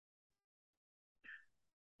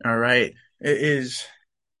All right. It is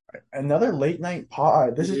another late night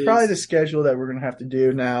pod. This It is probably the is. schedule that we're going to have to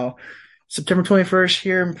do now. September 21st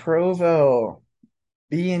here in Provo.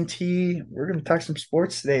 B&T. We're going to talk some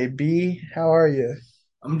sports today. B, how are you?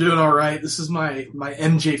 I'm doing all right. This is my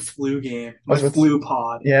MJ flu game, my That's what's, flu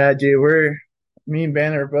pod. yeah, dude, me and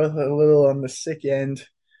Ben are both a little on the sick end,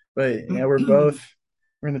 but yeah, we're going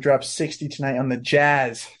to drop 60 tonight on the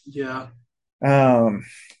Jazz. Yeah, Um,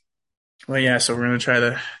 well, yeah, so we're going to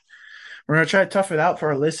try to tough it out for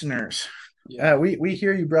our listeners. yeah, We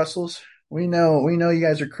hear you, Brussels. We know you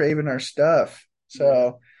guys are craving our stuff. yeah.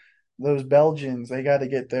 So those Belgians, they got to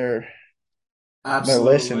get their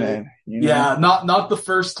Absolutely. listening. You know, Yeah, not the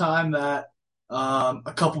first time that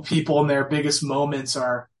a couple people in their biggest moments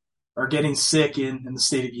are getting sick in the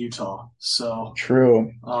state of Utah. So,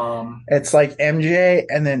 true. um, It's like MJ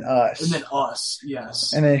and then and then us, us,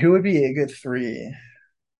 yes. and then who would be a good three?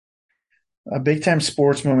 A big time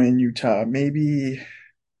sports moment in Utah. Maybe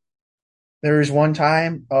there was one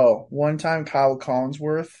time Kyle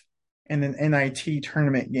Collinsworth in an NIT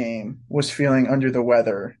tournament game was feeling under the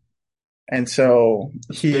weather. And so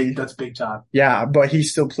That's big. he, That's big time, yeah, but he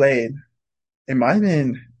still played. It might have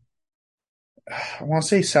been, I want to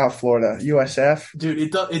say South Florida, USF. dude.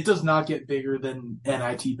 It does not get bigger than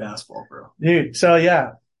NIT basketball, bro. Dude, so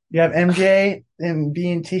yeah, you have MJ and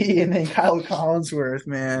B&T and T and then Kyle Collinsworth,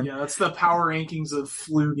 man. Yeah, that's the power rankings of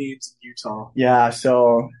flu games in Utah. Yeah,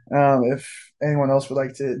 so if anyone else would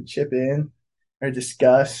like to chip in or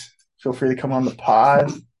discuss, feel free to come on the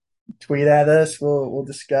pod, tweet at us. We'll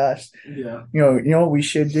discuss. Yeah. You know what we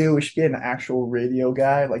should do? We should get an actual radio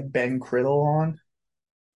guy like Ben Criddle on,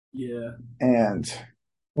 Yeah. and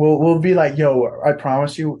we'll be like, "Yo, I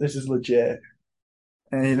promise you, this is legit."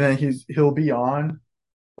 And then he'll be on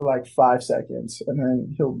for like 5 seconds, and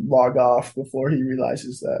then he'll log off before he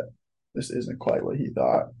realizes that this isn't quite what he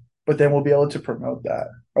thought. But then we'll be able to promote that.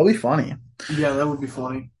 It'll be funny. Yeah, that would be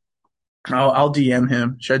funny. I'll DM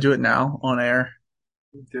him. Should I do it now on air?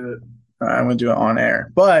 Do it. I'm gonna do it on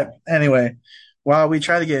air. But anyway, while we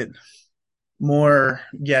try to get more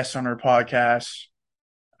guests on our podcast,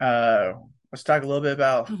 uh, let's talk a little bit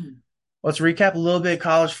about. Let's recap a little bit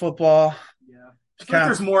college football. Yeah. I feel like Kind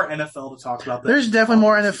there's of, more NFL to talk about there's than definitely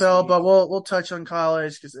more college this NFL, week. but we'll touch on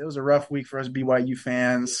college because it was a rough week for us BYU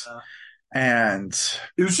fans, Yeah. and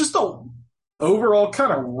It was just a overall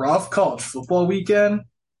kind of rough college football weekend.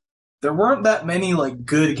 There weren't that many like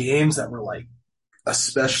good games that were like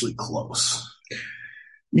especially close.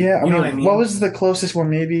 yeah, I You know what I mean, what mean? was the closest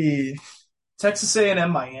one? Maybe, Texas A&M yeah, I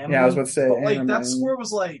was Miami, about to say, but like and that then score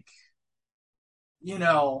was like, you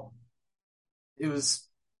know, it was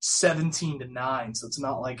 17-9, so it's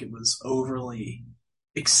not like it was overly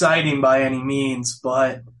exciting by any means,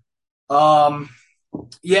 but um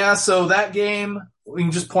yeah, so that game, we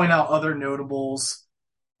can just point out other notables.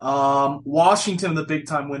 Washington, the big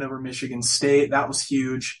time win over Michigan State. That was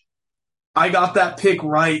huge. I got that pick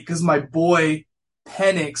right because my boy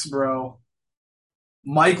Penix, bro,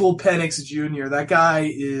 Michael Penix Jr., that guy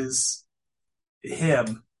is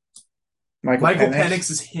him. Michael Michael Penix,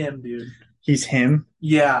 Penix is him, dude. he's him.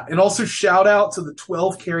 Yeah, and also shout out to the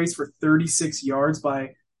 12 carries for 36 yards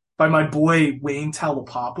by my boy Wayne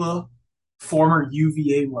Talapapa, former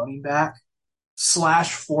UVA running back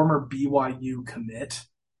slash former BYU commit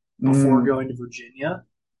before Mm, going to Virginia.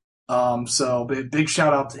 So big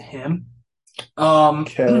shout out to him. Um,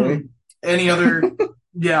 okay. any other?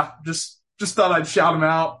 Yeah, just thought I'd shout him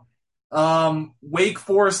out. Wake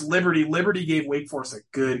Forest, Liberty. Liberty gave Wake Forest a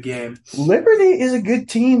good game. Liberty is a good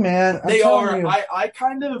team, man. I'm They telling are. you. I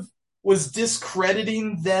kind of was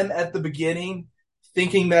discrediting them at the beginning,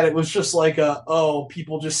 thinking that it was just like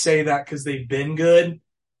people just say that because they've been good,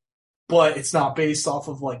 but it's not based off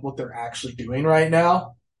of like what they're actually doing right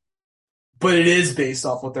now. But it is based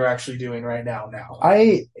off what they're actually doing right now. Now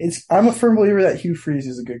I'm a firm believer that Hugh Freeze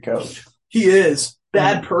is a good coach. he is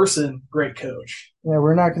Yeah, bad person, great coach. yeah,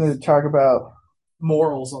 we're not going to talk about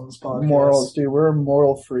Morals on this morals, podcast. dude. We're a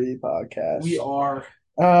moral free podcast. We are.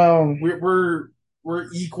 Um, We're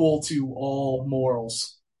equal to all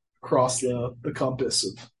morals across the compass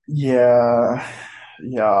of. yeah,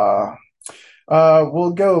 yeah.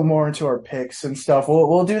 We'll go more into our picks and stuff.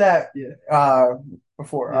 We'll do that Yeah.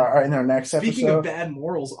 before Yeah. in our next Speaking of episode. bad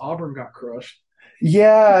morals, Auburn got crushed.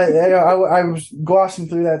 Yeah, I was glossing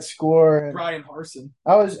through that score, and Brian Harson.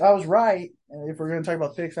 I was right. And if we're going to talk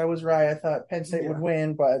about picks, I was right. I thought Penn State would Yeah.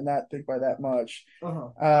 win, but not think by that much.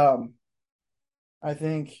 Uh-huh. I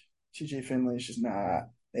think TJ Finley is just not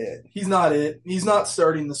it. He's not it. He's not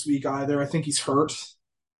starting this week either. I think he's hurt,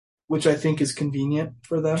 which I think is convenient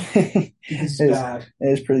for them it because he's is bad. it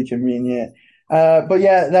is pretty convenient. But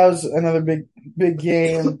yeah, that was another big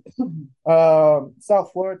game.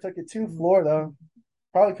 South Florida took it to Florida.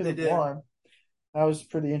 Probably could They have did. won. That was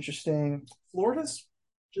pretty interesting. Florida's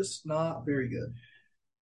just not very good.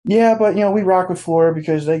 Yeah, but we rock with Florida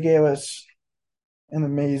because they gave us an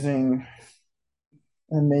amazing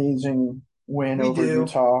win We over do.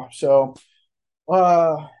 Utah. So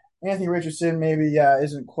Uh, Anthony Richardson maybe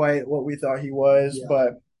isn't quite what we thought he was, Yeah.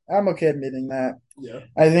 but I'm okay admitting that. Yeah.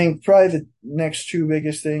 I think probably the next two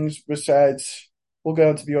biggest things besides we'll go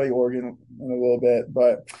into BYU Oregon in a little bit,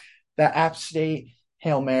 but that App State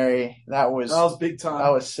Hail Mary That was big that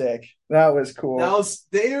time. was sick. That was That cool. was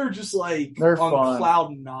they are just like They're on fun.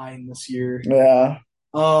 cloud nine this year. Yeah,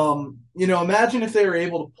 Imagine if they were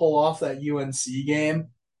able to pull off that UNC game.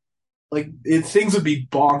 Things would be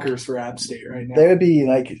bonkers for App State right they now. would be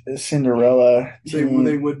like a Cinderella They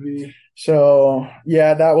team. would be. So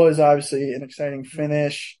yeah, that was obviously an exciting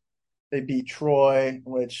finish. They beat Troy,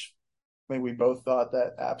 which maybe we both thought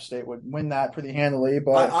that App State would win that pretty handily, I,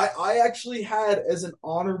 but I, I actually had as an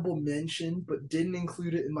honorable mention, but didn't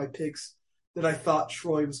include it in my picks, that I thought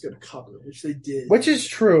Troy was going to cover, which they did. which is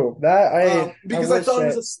true. That I Because I will thought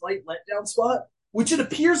it say, was a slight letdown spot, which it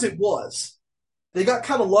appears it was. They got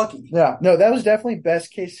kind of lucky. yeah, no, that was definitely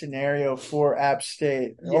best case scenario for App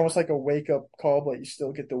State. Yeah. Almost like a wake up call, but you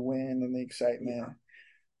still get the win and the excitement,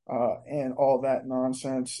 and all that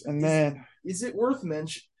nonsense. And Is then, is it worth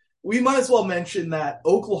mention? We might as well mention that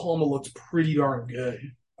Oklahoma looked pretty darn good.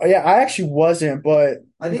 oh yeah, I actually wasn't, but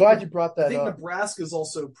I I'm think glad you brought I that think up. Nebraska's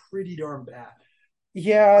also pretty darn bad. I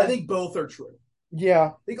Yeah, think both are true. yeah,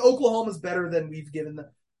 I think Oklahoma's better than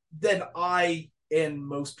than I and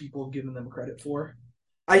most people have given them credit for.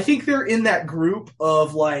 I think they're in that group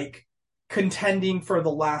of like contending for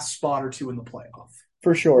the last spot or two in the playoff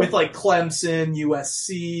for with sure. like Clemson,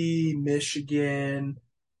 USC, Michigan,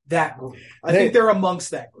 that group. I think They, they're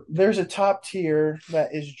amongst that group. there's a top tier that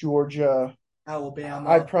is Georgia. I'd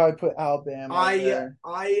Alabama. probably put Alabama in I there.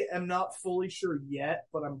 I am not fully sure yet,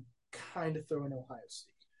 but I'm kind of throwing Ohio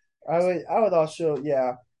State. I would also,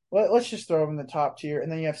 yeah. Let's just throw them in the top tier,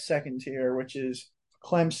 and then you have second tier, which is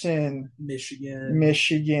Clemson, Michigan,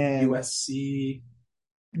 Michigan. USC.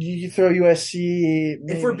 You throw USC,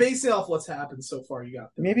 If we're maybe basing off what's happened so far, you got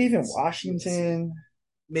maybe even USC. Washington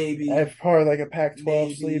Maybe, as part of like a Pac-12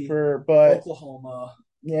 maybe sleeper. But Oklahoma.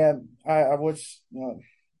 yeah, I would,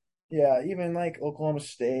 yeah, even like Oklahoma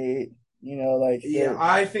State. Like Yeah,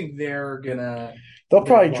 I think they'll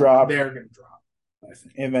probably drop they're gonna drop. I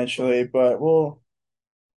think eventually, but we'll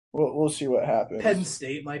see what Penn happens.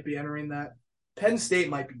 State might be entering that. Penn State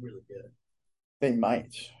might be really good. They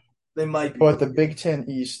might. They might be But the really good. Big Ten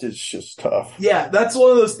East is just tough. Yeah, that's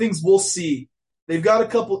one of those things we'll see. They've got a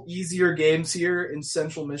couple easier games here in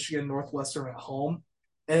Central Michigan, Northwestern at home,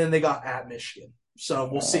 and then they got at Michigan. So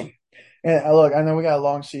we'll Uh, see. and look, I know we got a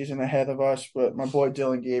long season ahead of us, but my boy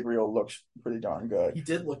Dylan Gabriel looks pretty darn good. He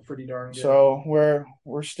did look pretty darn good. So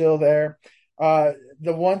we're still there. The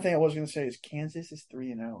one thing I was going to say is Kansas is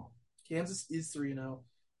 3-0. Kansas is 3-0.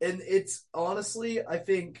 And it's honestly, I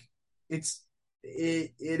think it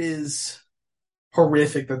is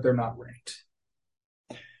horrific that they're not ranked.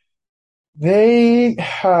 They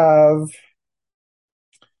have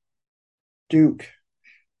Duke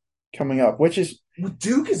coming up, which is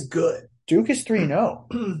Duke is good. Duke is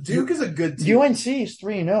 3-0. Duke is a good team. UNC is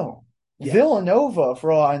 3-0. Yeah. Villanova,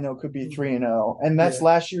 for all I know, could be 3-0, and that's Yeah.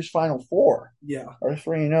 last year's Final Four. Yeah. Or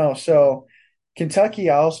 3-0. So Kentucky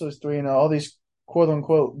also is 3-0. All these quote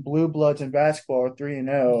unquote blue bloods in basketball are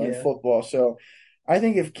 3-0 in Yeah. football. So I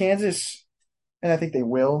think if Kansas, and I think they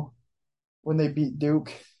will when they beat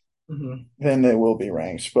Duke, Mm-hmm. then they will be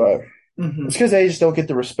ranked. But Mm-hmm. it's because they just don't get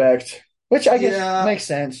the respect, which I guess Yeah. makes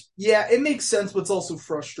sense. Yeah, it makes sense, but it's also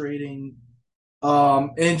frustrating.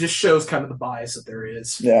 And it just shows kind of the bias that there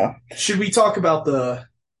is. Yeah. Should we talk about the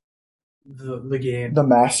game The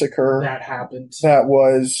massacre that happened? that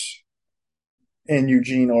was in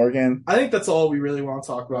Eugene, Oregon. I think that's all we really want to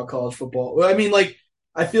talk about college football. I mean, like,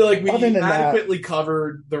 I feel like we Other than that- adequately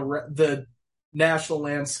covered the national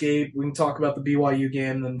landscape. We can talk about the BYU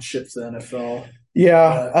game and then shift to the NFL.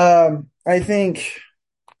 Yeah. I think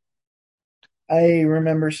I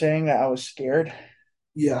remember saying that I was scared.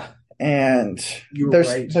 Yeah, And you were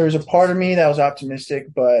right. there's a part of me that was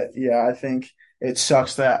optimistic, but yeah, I think it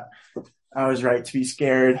sucks that I was right to be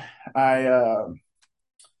scared.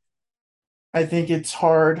 I think it's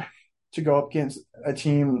hard to go up against a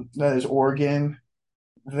team that is Oregon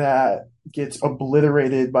that gets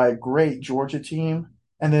obliterated by a great Georgia team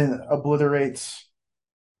and then obliterates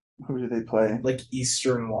Who do they play? like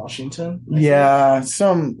Eastern Washington, I think. Yeah,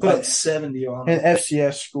 some Put up 70 on an them.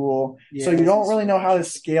 FCS school. So Yeah, you it's don't really Eastern know how to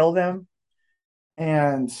Washington. scale them.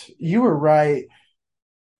 And you were right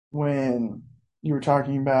when you were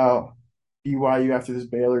talking about BYU after this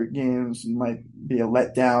Baylor games might be a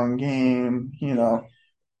letdown game, Yeah,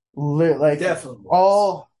 like definitely was.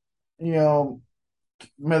 all, you know,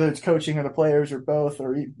 whether it's coaching or the players or both,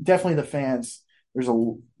 or definitely the fans.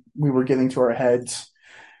 We were getting to our heads,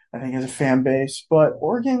 I think, as a fan base. But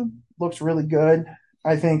Oregon looks really good.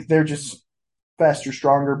 I think they're just faster,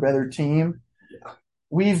 stronger, better team. Yeah.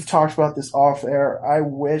 We've talked about this off air. I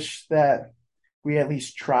wish that we at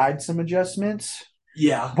least tried some adjustments.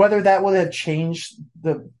 Yeah. Whether that would have changed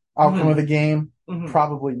the outcome of Hmm. the game, Hmm.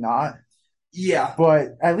 probably not. Yeah.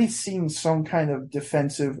 But at least seeing some kind of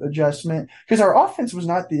defensive adjustment because our offense was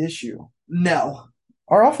not the issue. No.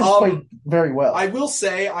 Our offense played Um, very I well. will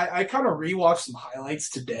say I kind of rewatched some highlights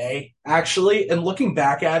today, actually, and looking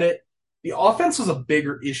back at it, the offense was a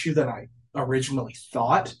bigger issue than I originally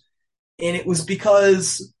thought. And it was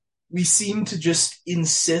because we seemed to just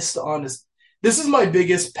insist on this. This is my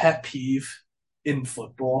biggest pet peeve in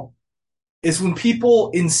football is when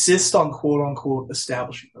people insist on quote unquote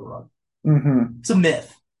establishing the run. Mm-hmm. It's a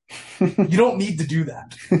myth. You don't need to do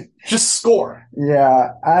that. Just score, Yeah,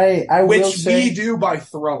 I will which we say do by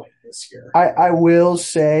throwing this year. I will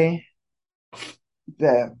say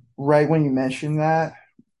that right when you mentioned that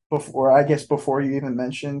before I guess before you even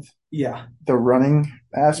mentioned Yeah. the running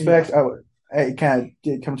Yeah. aspect, it kind of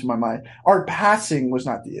did come to my mind. Our passing was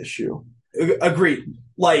not the issue. Agreed.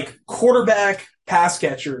 Like quarterback, pass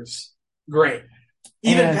catchers, great.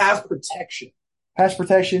 Even And pass protection. pass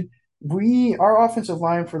protection, our offensive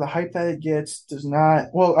line for the hype that it gets does not.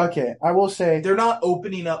 Well, okay, I will say, They're not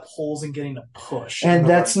opening up holes and getting a push in and the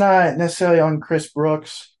that's running. not necessarily on Chris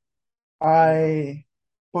Brooks. Yeah. I,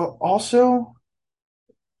 but also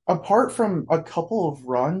apart from a couple of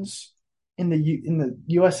runs in the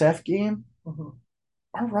USF game, Mhm.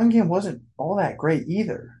 our run game wasn't all that great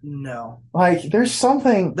either. No. Like there's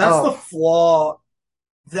something That's the flaw.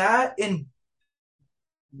 That in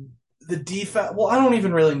the defense. Well, I don't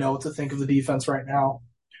even really know what to think of the defense right now.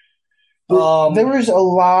 there Um, was a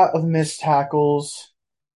lot of missed tackles.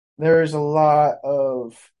 There was a lot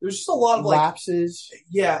of there's just a lot of like, lapses.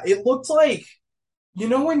 yeah, it looked like,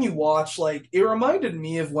 when you watch, like, it reminded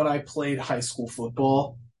me of when I played high school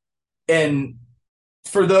football. And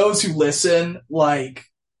for those who listen, like,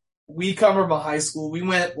 we come from a high school, we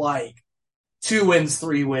went like 2 wins,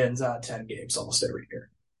 3 wins out of 10 games almost every year.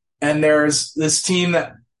 And there's these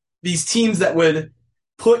teams that would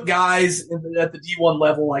put guys at the D1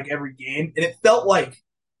 level like every game. And it felt like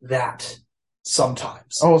that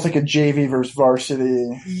sometimes. Almost like a JV versus varsity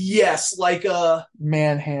Yes, like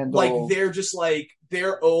manhandle. they're just like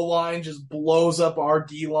their O line just blows up our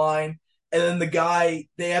D line. And then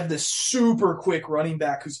they have this super quick running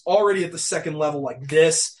back who's already at the second level like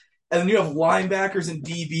this. And then you have linebackers and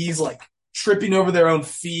DBs like tripping over their own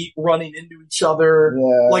feet, running into each other.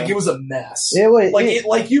 Like Yeah, it was a mess. it was Like it.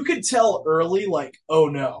 like you could tell early, like, oh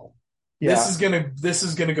no, Yeah, this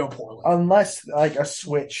is gonna go poorly. unless like a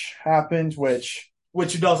switch happens, which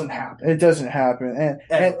Which doesn't happen it doesn't happen,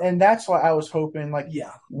 ever. and that's why I was hoping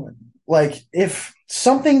Yeah. like if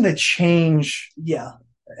something to change Yeah.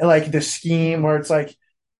 like the scheme where it's like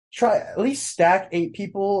try at least stack 8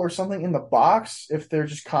 people or something in the box if they're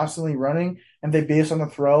just constantly running and they base on the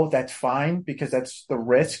throw, that's fine because that's the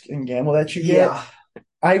risk and gamble that you get. Yeah.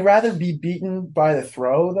 I'd rather be beaten by the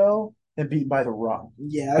throw though than beaten by the run.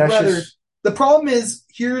 Yeah. I'd That's rather just the problem is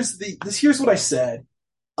here's what I said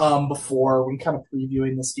before when kind of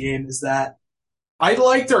previewing this game is that I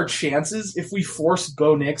liked our chances if we forced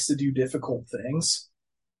Bo Nix to do difficult things.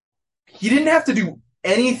 He didn't have to do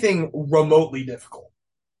anything remotely difficult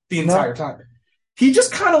the entire no. time. He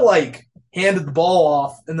just kind of like handed the ball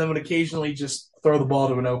off and then would occasionally just throw the ball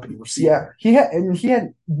to an open Yeah, receiver. he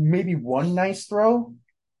had maybe one nice throw,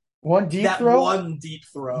 one deep That throw one deep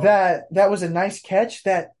throw that was a nice catch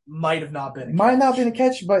that might have not been a might not have catch. been a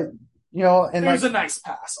catch, but and It was like a nice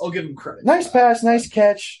pass. I'll give him credit for nice that. pass, nice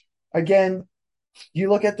catch. Again, you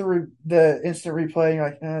look at the instant replay, and you're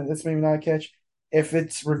like, that's maybe not a catch. If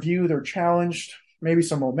it's reviewed or challenged, maybe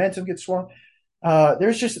some momentum gets swung. There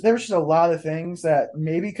was just a lot of things that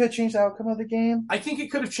maybe could change the outcome of the game. I think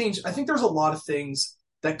it could have changed. I think there's a lot of things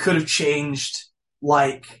that could have changed,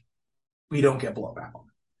 like we don't get blown out.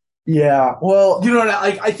 Yeah, well, You know what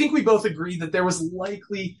I think we both agree that there was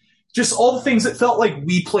likely just all the things that felt like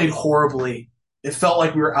we played horribly. It felt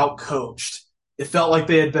like we were outcoached. It felt like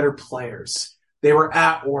they had better players. They were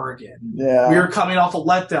at Oregon. We Yeah. were coming off a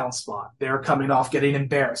letdown spot. They were coming off getting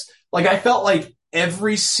embarrassed. Like I felt like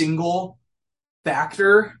every single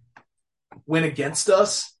factor went against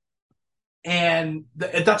us, and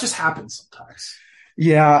that just happens sometimes.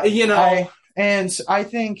 Yeah. You know, I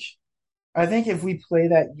think if we play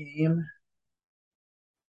that game,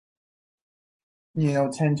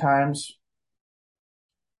 10 times,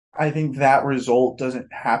 I think that result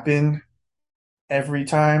doesn't happen every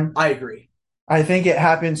time. I agree. I think it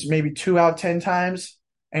happens maybe 2 out of 10 times,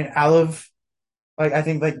 and out of I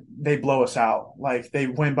think like they blow us out. Like they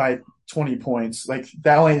win by 20 points. Like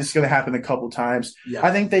that only is going to happen a couple times. Yeah.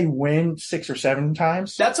 I think they win 6 or 7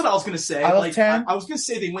 times That's what I was going to say. out of Like 10. I was going to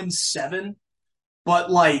say they win 7,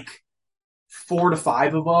 but like 4 to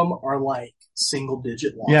 5 of them are like single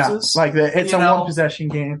digit Yeah, losses. like it's You a know? one possession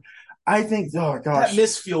game. I think, oh That gosh,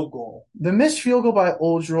 missed field goal the missed field goal by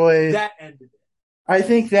Oldroyd. that ended it. I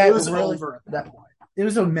think that It was really over at that point. it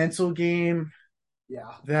was a mental game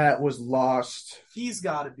Yeah, that was lost. he's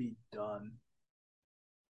got to be done.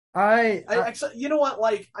 I Actually, you know what?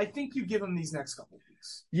 Like, I think you give him these next couple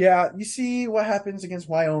weeks. Yeah, you see what happens against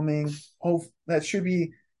Wyoming. Oh, that should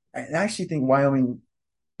be. I actually think Wyoming.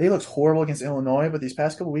 They looked horrible against Illinois, but these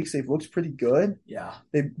past couple weeks they've looked pretty good. Yeah,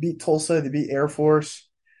 They beat Tulsa. They beat Air Force.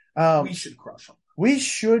 we should crush them. We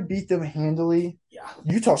should beat them handily. Yeah,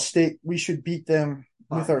 Utah State. We should beat them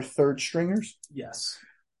with Fine. our third stringers. Yes.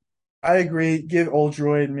 I agree. Give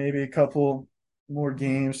Oldroyd maybe a couple more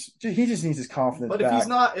games. He just needs his confidence But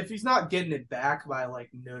back. if he's not getting it back by like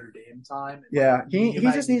Notre Dame time, Yeah, he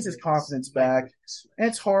might just need needs his to- confidence might back. need to switch. And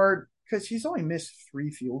it's hard because he's only missed 3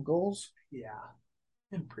 field goals. Yeah,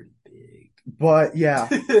 and pretty big. But yeah,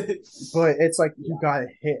 but it's like you Yeah. got to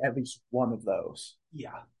hit at least one of those.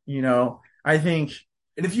 Yeah, I think,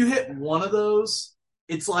 and if you hit one of those,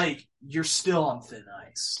 it's like you're still on thin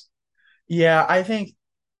ice. yeah, I think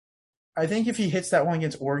if he hits that one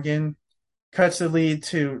against Oregon, cuts the lead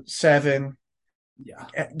to 7,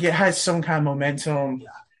 Yeah. has some kind of momentum. Yeah.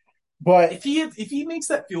 But If he makes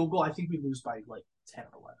that field goal, I think we lose by like 10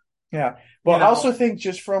 or 11. yeah, but You I know? also think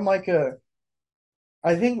just from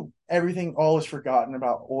I think everything all is forgotten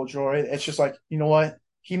about Oldroyd. It's just like, you know what?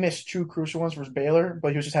 He missed 2 crucial ones versus Baylor,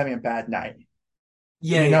 but he was just having a bad night.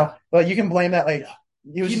 Yeah. Like you can blame that. Like Yeah.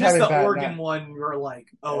 he was He just missed having a the bad Oregon night. one. You're like,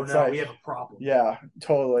 oh It's no, like- we have a problem. Yeah,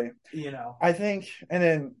 totally. You know. I think, and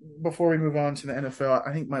then before we move on to the NFL,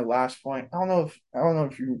 I think my last point. I don't know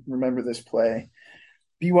if you remember this play.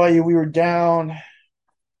 BYU, we were down.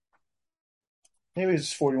 Maybe it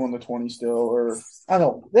was 41-20 still, or I don't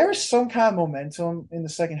know. There was some kind of momentum in the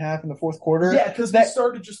second half in the fourth quarter. Yeah, because we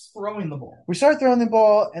started just throwing the ball. We started throwing the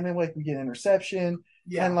ball, and then we get an interception,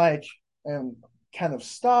 Yeah. and kind of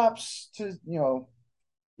stops to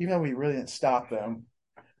even though we really didn't stop them,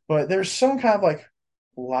 but there's some kind of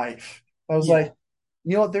life. I was Yeah.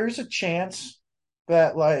 like, there's a chance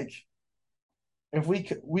that if we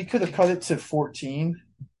could have cut it to 14,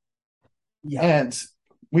 Yeah. and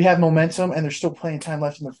we have momentum, and there's still plenty of time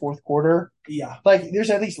left in the fourth quarter. Yeah. There's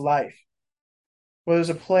at least life. But there's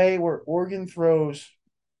a play where Oregon throws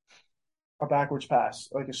a backwards pass,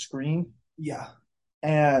 like a screen, Yeah.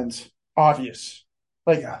 and obvious,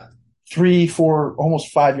 Yeah. 3, 4,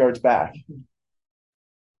 almost 5 yards back.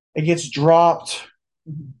 It gets dropped,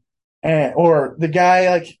 or the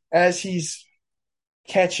guy, as he's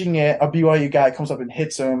catching it, a BYU guy comes up and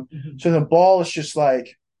hits him. Mhm. So the ball is just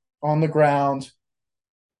on the ground,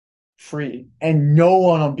 free, and no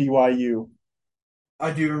one on BYU,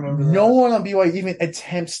 I do remember no that. one on BYU even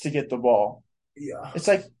attempts to get the ball. Yeah. It's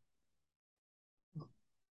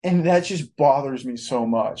and that just bothers me so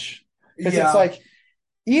much because it's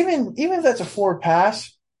even if that's a forward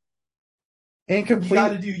pass,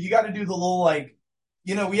 incomplete. You got to do the little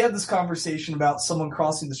we had this conversation about someone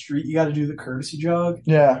crossing the street. You got to do the courtesy jog.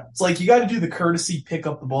 Yeah, It's like you got to do the courtesy, pick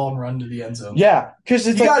up the ball and run to the end zone. yeah, because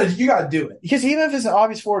it's you got to do it. because even if it's an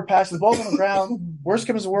obvious forward pass, the ball's on the ground. Worst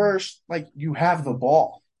comes to worst, you have the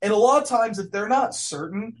ball. And a lot of times, if they're not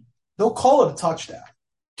certain, they'll call it a touchdown.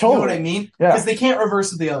 Totally. You know what I mean? Yeah. Because they can't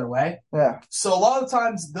reverse it the other way. Yeah, So a lot of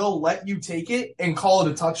times they'll let you take it and call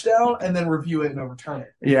it a touchdown and then review it and overturn it.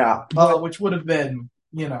 yeah, Which would have been,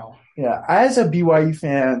 yeah. As a BYU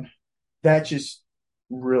fan, that just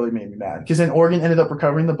really made me mad because then Oregon ended up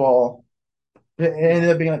recovering the ball. It ended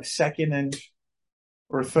up being second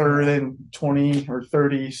or third and 20 or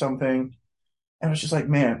 30 something. And it was just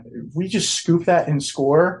man, if we just scoop that and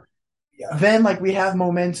score, Yeah. then we have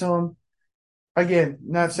momentum. Again,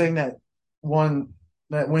 not saying that one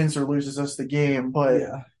that wins or loses us the game, but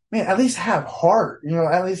Yeah. man, at least have heart,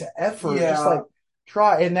 at least effort. Yeah. Just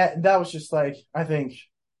try. And that was just I think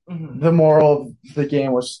the moral of the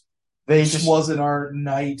game was they Just just wasn't our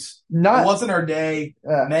night. It not. wasn't our day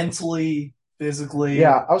mentally, physically.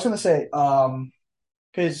 Yeah, I was gonna say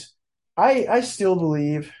because I still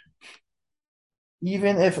believe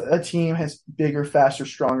even if a team has bigger, faster,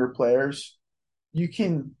 stronger players, you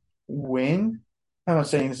can win. I'm not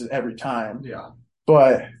saying this is every time, Yeah.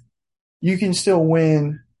 but you can still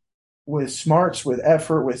win with smarts, with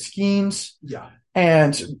effort, with schemes, Yeah.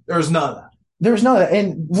 and There's none of that. there's none of that.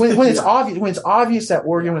 And when it's Yeah. obvious, that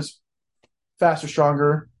Oregon was faster,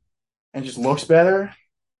 stronger, and just looks better,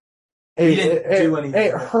 We didn't do anything.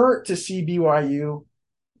 it hurt to see BYU,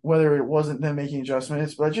 whether it wasn't them making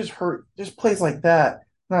adjustments, but it just hurt. Just plays like that.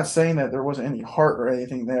 I'm not saying that there wasn't any heart or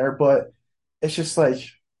anything there, but it's just like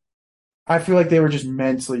I feel like they were just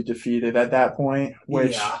mentally defeated at that point,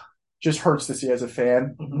 which just hurts to see as a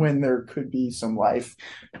fan when there could be some life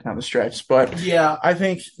down the stretch. But yeah, I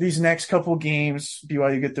think these next couple games,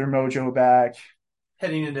 BYU get their mojo back.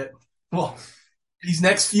 Heading into these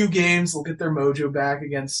next few games, they'll get their mojo back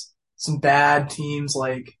against some bad teams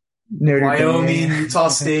like Wyoming, Utah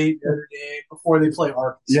State, Notre Dame before they play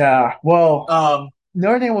Arkansas. Yeah, well,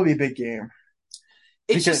 Notre Dame will be a big game.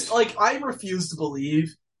 It's just like I refuse to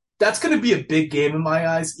believe that's going to be a big game in my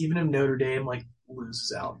eyes, even if Notre Dame like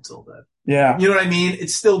loses out until then. Yeah, you know what I mean.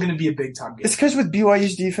 It's still going to be a big time game. It's because with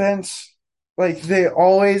BYU's defense, like they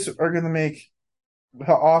always are going to make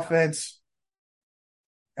the offense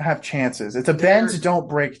have chances. It's a bend, don't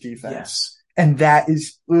break defense. Yes. And that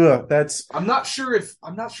is that's I'm not sure if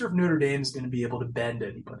Notre Dame is going to be able to bend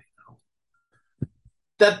anybody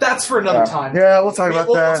though. That's for another time. Yeah, we'll talk about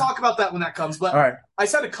that. We'll talk about that when that comes. But all right. I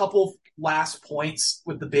said a couple last points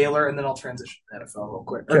with the Baylor, and then I'll transition to the NFL real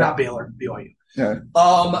quick. Or not Baylor, BYU. Yeah.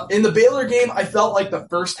 In the Baylor game, I felt like the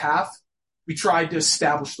first half we tried to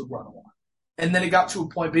establish the run a lot. And then it got to a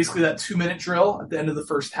point, basically that 2-minute drill at the end of the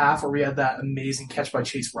first half, where we had that amazing catch by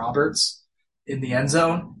Chase Roberts in the end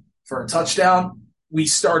zone for a touchdown. We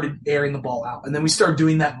started airing the ball out. And then we started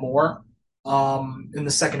doing that more in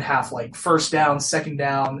the second half, like first down, second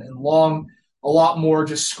down, and long, a lot more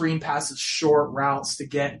just screen passes, short routes to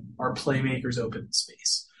get our playmakers open in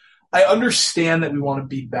space. I understand that we want to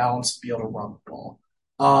be balanced to be able to run the ball.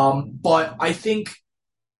 But I think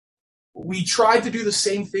we tried to do the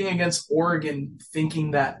same thing against Oregon,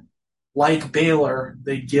 thinking that, like Baylor,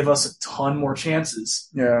 they'd give us a ton more chances.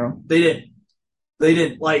 Yeah. They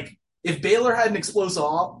didn't. Like, if Baylor had an explosive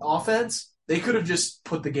offense, they could have just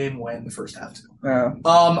put the game away in the first half, too. Yeah.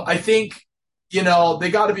 I think, they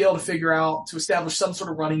got to be able to figure out to establish some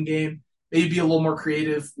sort of running game, maybe be a little more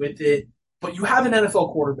creative with it. But you have an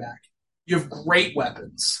NFL quarterback. You have great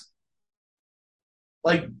weapons.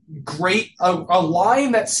 Like, a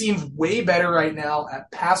line that seems way better right now at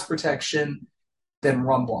pass protection than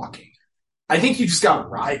run blocking. I think you just got to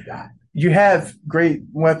ride that. You have great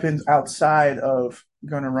weapons outside of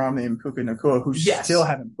Gunnar Romney and Puka Nacua who still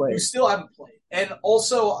haven't played. And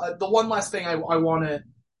also, the one last thing I want to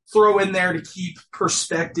throw in there to keep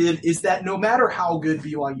perspective is that no matter how good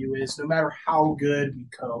BYU is, no matter how good we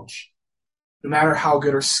coach, no matter how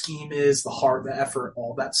good our scheme is, the heart, the effort,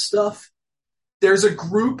 all that stuff, there's a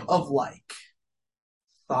group of like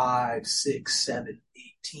 5, 6, 7, 8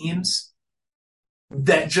 teams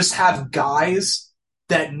that just have guys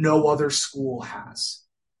that no other school has.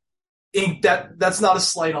 That's not a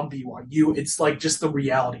slight on BYU. It's like just the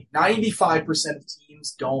reality. 95% of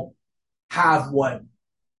teams don't have what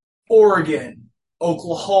Oregon,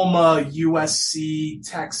 Oklahoma, USC,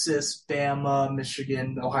 Texas, Bama,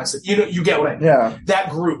 Michigan, Ohio State. You get what I mean. Yeah. That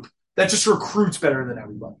group that just recruits better than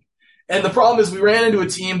everybody. And the problem is we ran into a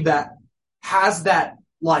team that has that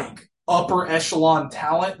like upper echelon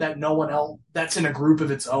talent that no one else, that's in a group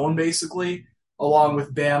of its own basically, along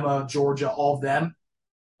with Bama, Georgia, all of them.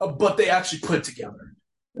 But they actually put it together.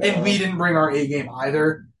 Yeah. And we didn't bring our A game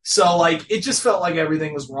either. So like it just felt like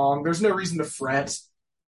everything was wrong. There's no reason to fret.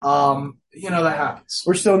 That happens.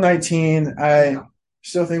 We're still 19. I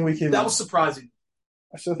still think we can. That was surprising.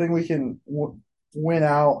 I still think we can win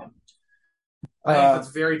out. I think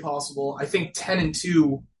that's very possible. I think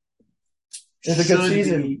 10-2 is a good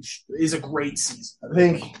season. Is a great season. I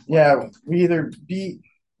think, we either beat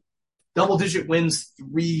double-digit wins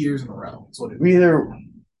 3 years in a row. That's what we either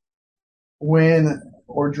win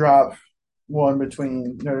or drop one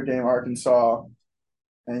between Notre Dame, Arkansas,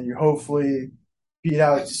 and you hopefully beat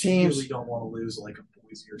out teams. You really don't want to lose like a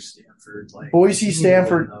Boise or Stanford. Like Boise,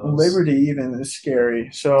 Stanford, Liberty even is scary.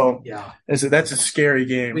 So that's a scary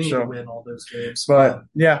game. We need to win all those games. But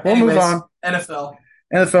we'll move on. NFL.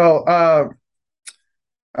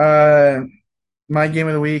 My game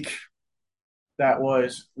of the week, that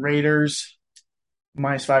was Raiders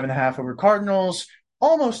 -5.5 over Cardinals.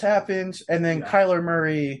 Almost happened. And then Yeah, Kyler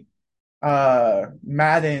Murray,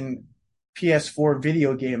 Madden PS4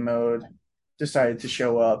 video game mode decided to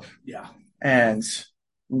show up yeah, and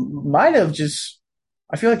might have just,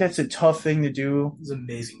 I feel like that's a tough thing to do. it was an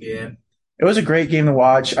amazing game. It was a great game to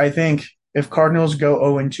watch. I think if Cardinals go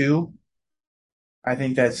 0-2, I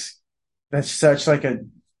think that's such like that's a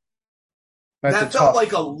That felt tough.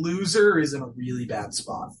 like a loser is in a really bad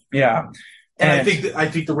spot, Yeah. and And I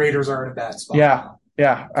think the Raiders are in a bad spot yeah, now.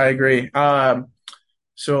 yeah, I agree.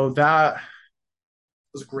 So that, It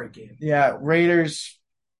was a great game. yeah, Raiders,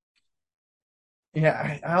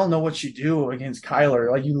 yeah, I don't know what you do against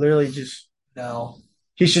Kyler. Like you literally just No,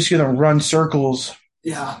 he's just gonna run circles,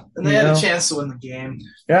 yeah, and they you had a know? chance to win the game.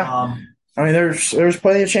 Yeah. Um, I mean there's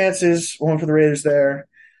plenty of chances, one for the Raiders there.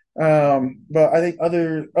 But I think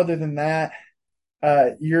other than that,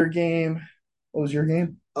 your game, what was your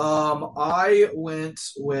game? I went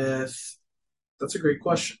with. That's a great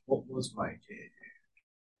question. What was my game?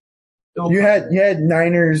 It'll come. You had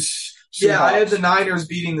Niners Yeah, I had Seahawks. the Niners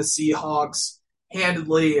beating the Seahawks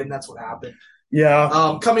handedly, and that's what happened.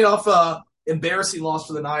 Yeah. Coming off a embarrassing loss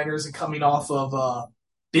for the Niners and coming off of a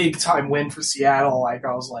big time win for Seattle, like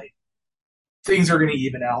I was like, things are going to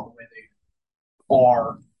even out the way they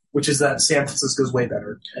are, which is that San Francisco's way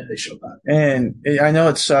better, and they showed that. And I know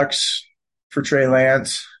it sucks for Trey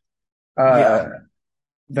Lance, Yeah, uh,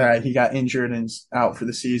 that he got injured and is out for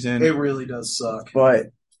the it season. really does suck. But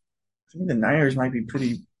I think the Niners might be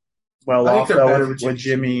pretty well I think off they're though better with with Jimmy G.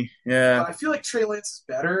 Jimmy. Yeah. But I feel like Trey Lance is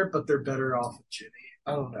better, but they're better off with Jimmy.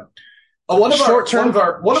 I don't know. Short term.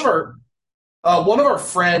 One of our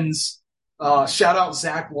friends, shout out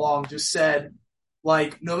Zach Long, just said,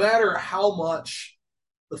 like, no matter how much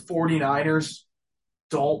the 49ers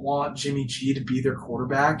don't want Jimmy G to be their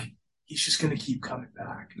quarterback, he's just going to keep coming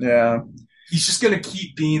back. Yeah. He's just going to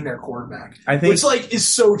keep being their quarterback, I think. which like is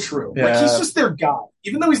so true. Yeah. Like he's just their guy,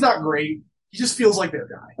 even though he's not great. He just feels like their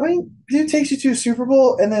guy. I mean, he takes you to a Super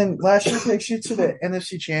Bowl, and then last year takes you to the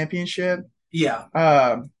NFC Championship. Yeah,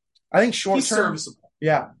 I think short he's term. serviceable.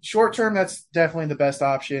 Yeah, short term, that's definitely the best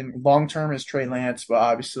option. Long term is Trey Lance, but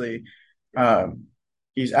obviously,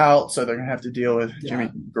 he's out, so they're gonna have to deal with Jimmy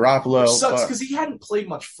Garoppolo. Which sucks But because he hadn't played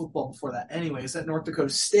much football before that. Anyways, at North Dakota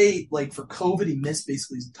State, like for COVID, he missed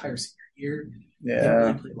basically his entire senior year. Didn't yeah,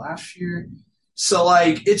 really play last year. So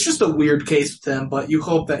like it's just a weird case with him, but you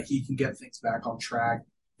hope that he can get things back on track,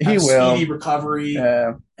 he have will. speedy recovery,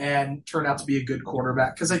 Yeah, and turn out to be a good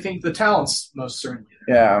quarterback. Because I think the talent's most certainly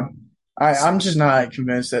there. yeah. I'm just not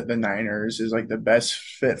convinced that the Niners is like the best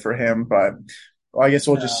fit for him, but well, I guess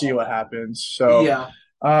we'll just see No. what happens. So, Yeah,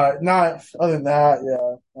 not other than that,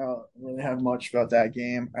 yeah, I don't really have much about that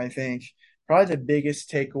game. I think probably the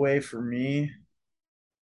biggest takeaway for me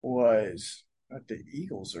was that the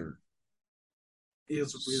Eagles are he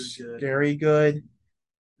was really good. scary good.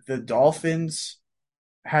 The Dolphins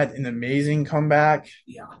had an amazing comeback,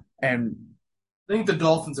 Yeah, and I think the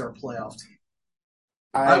Dolphins are a playoff team.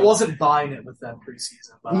 I I, wasn't buying it with them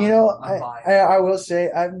preseason, but you know, I'm buying I, it. I will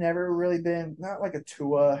say I've never really been not like a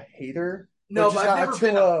Tua hater, but No, just but I've not a never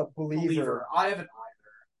been a Tua believer. believer. I haven't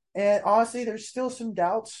And honestly, there's still some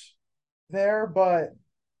doubts there, but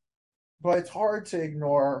it's hard to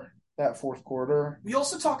ignore that fourth quarter. we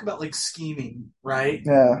also talk about like scheming, right?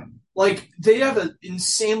 Yeah, Like they have an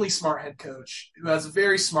insanely smart head coach who has a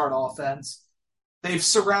very smart offense. They've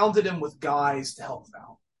surrounded him with guys to help him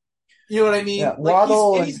out. You know what I mean? yeah. Like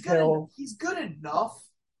Waddle and he's good. Hill. He's good enough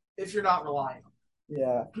if you're not relying on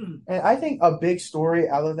Yeah, him. and I think a big story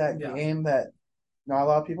out of that Yeah, game that not a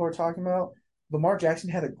lot of people are talking about. Lamar Jackson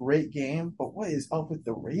had a great game, but what is up with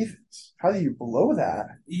the Ravens? How do you blow that?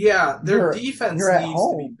 yeah. Their You're defense you're at needs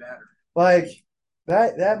to be home. better. Like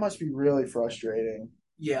that must be really frustrating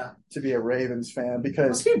Yeah, to be a Ravens fan it must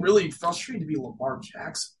because be really frustrating to be Lamar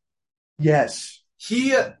Jackson. yes,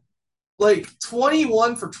 He like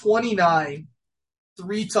 21 for 29,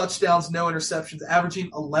 3 touchdowns, no interceptions, averaging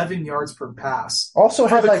 11 yards per pass also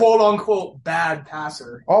for had the like quote unquote bad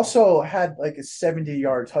passer. also had like a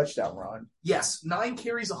 70-yard touchdown run. Yes, 9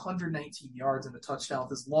 carries, 119 yards and a touchdown,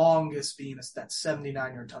 with his longest being that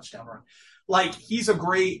 79-yard touchdown run. Like, he's a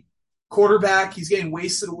great quarterback. He's getting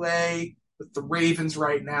wasted away with the Ravens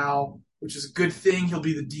right now, which is a good thing. He'll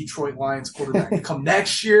be the Detroit Lions quarterback to come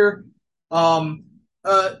next year.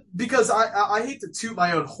 Because I hate to toot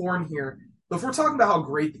my own horn here, but if we're talking about how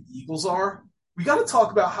great the Eagles are, we got to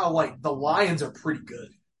talk about how, like, the Lions are pretty good.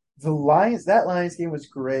 That Lions game was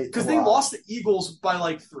great to Because they watch. lost the Eagles by,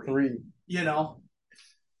 like, three. Three. You know?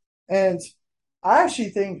 And I actually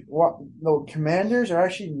think what the Commanders are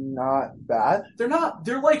actually not bad. They're not.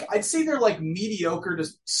 They're like I'd say they're like mediocre to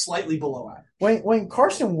slightly below average. When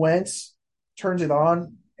Carson Wentz turns it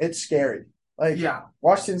on, it's scary. Like Yeah,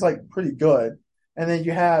 Washington's like pretty good, and then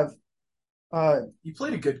you have he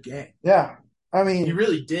played a good game. yeah. I He mean,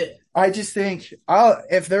 really did. I just think I'll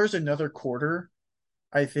if there's another quarter,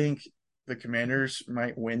 I think the Commanders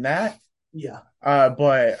might win that. Yeah.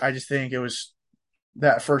 But I just think it was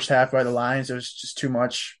that first half by the Lions. It was just too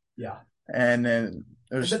much, Yeah. and then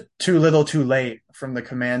it And was then, too little, too late from the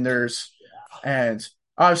Commanders. And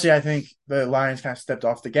obviously, I think the Lions kind of stepped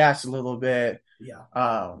off the gas a little bit,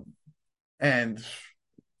 yeah. and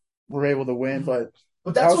were able to win. But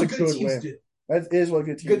But that that's was a what good good teams win. do. That is what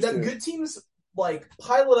good Good teams that do. good teams like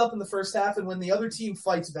pile it up in the first half, and when the other team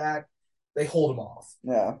fights back, they hold them off.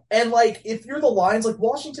 Yeah, And like if you're the Lions, like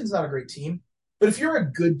Washington's not a great team, but if you're a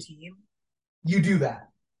good team, you do that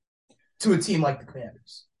to a team like the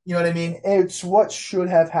Commanders. You know what I mean? it's what should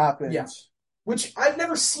have happened. Yeah. Which I've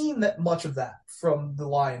never seen that much of that from the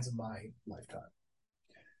Lions in my lifetime.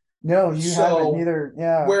 No, you haven't So either.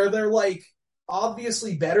 Yeah, where they're like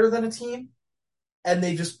obviously better than a team, and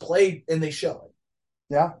they just play and they show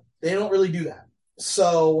it. yeah. They don't really do that.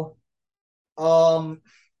 So, um,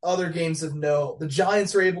 other games of note, the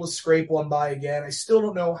Giants are able to scrape one by again. I still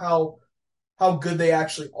don't know how good they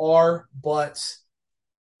actually are, but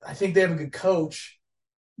I think they have a good coach.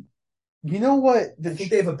 You know what? I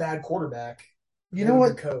think they have a bad quarterback. You They know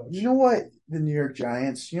have a what? good coach. You know what? The New York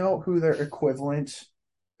Giants. You know who their equivalent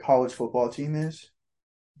college football team is?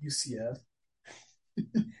 UCF.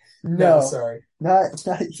 No, No, sorry. not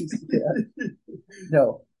UCF.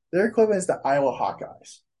 No, their equivalent is the Iowa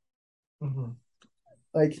Hawkeyes. Mm-hmm.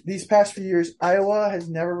 Like these past few years, Iowa has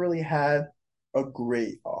never really had a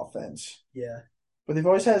great offense, Yeah. but they've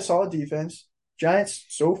always had a solid defense. Giants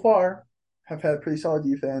so far have had a pretty solid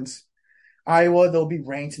defense. Iowa, they'll be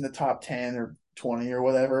ranked in the top 10 or 20 or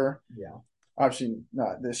whatever. Yeah. Obviously,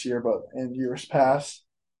 not this year, but in years past.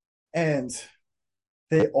 And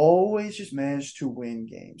they always just manage to win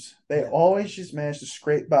games. They Yeah. always just manage to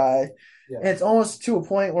scrape by. Yeah. And it's almost to a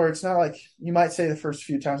point where it's not like you might say the first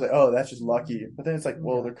few times, like, oh, that's just lucky. But then it's like,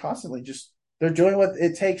 well, they're constantly just, they're doing what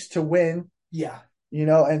it takes to win, Yeah.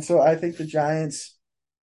 And so I think the Giants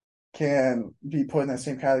can be put in that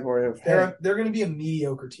same category of, hey, They're going to be a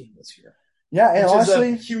mediocre team this year, yeah, and which is a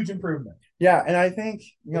honestly, huge improvement. yeah, and I think,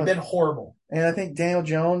 They've been horrible. and I think Daniel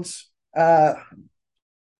Jones,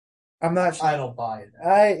 I'm not. I don't buy it.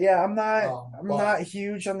 I'm not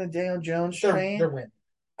huge on the Daniel Jones train. They're winning.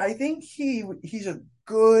 I think he's a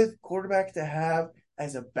good quarterback to have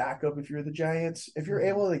as a backup if you're the Giants. If you're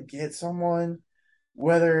able to get someone,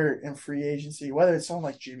 whether in free agency, whether it's someone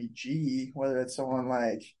like Jimmy G, whether it's someone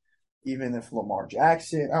like even if Lamar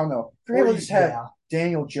Jackson, I don't know. If you're able to just have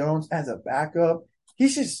Daniel Jones as a backup,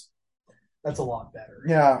 he's just that's a lot better.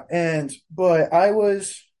 Yeah, but I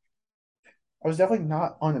was definitely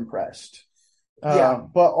not unimpressed.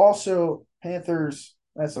 But also Panthers,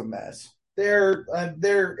 that's a mess.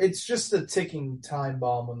 It's just a ticking time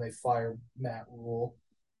bomb when they fire Matt Rule,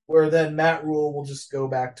 where then Matt Rule will just go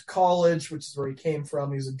back to college, which is where he came from.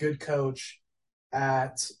 He was a good coach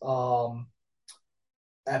at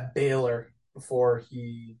Baylor before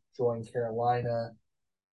he joined Carolina.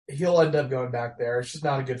 He'll end up going back there. It's just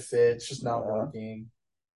not a good fit. It's just not working.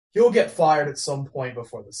 He'll get fired at some point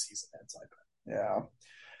before the season ends, I bet.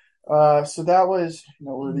 Yeah. So that was a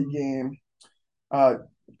noteworthy game.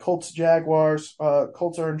 Colts Jaguars.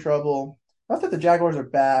 Colts are in trouble. Not that the Jaguars are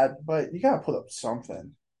bad, but you gotta put up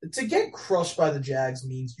something. To get crushed by the Jags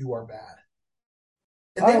means you are bad.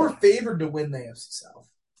 And they were favored to win the AFC South.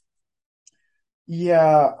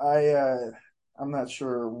 Yeah, I'm not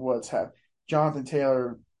sure what's happened. Jonathan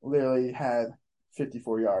Taylor literally had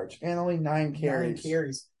 54 yards and only 9 carries. 9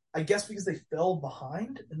 carries. I guess because they fell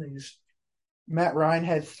behind and they just. Matt Ryan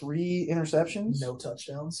had 3 interceptions. No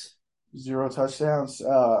touchdowns. 0 touchdowns.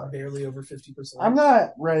 Barely over 50%. I'm not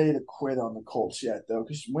ready to quit on the Colts yet, though,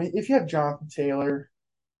 because if you have Jonathan Taylor,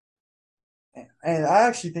 and I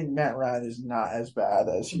actually think Matt Ryan is not as bad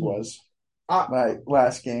as he was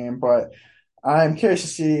last game, but I'm curious to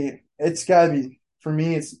see. It's got to be, for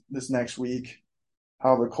me, it's this next week,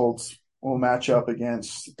 how the Colts will match up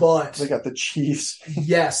against. But they got the Chiefs.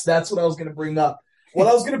 Yes, that's what I was going to bring up. What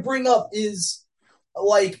I was going to bring up is,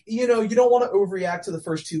 you don't want to overreact to the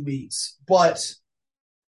first 2 weeks, but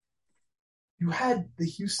you had the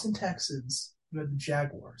Houston Texans, you had the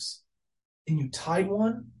Jaguars, and you tied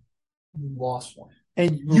one, and you lost one.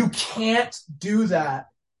 And you can't do that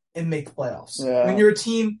and make the playoffs. Yeah. When you're a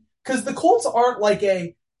team, because the Colts aren't like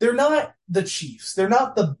they're not the Chiefs. They're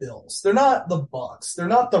not the Bills. They're not the Bucks. They're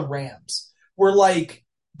not the Rams. We're like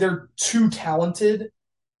they're too talented.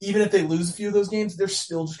 Even if they lose a few of those games, they're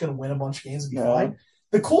still just going to win a bunch of games and be Yeah. fine.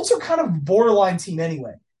 The Colts are kind of a borderline team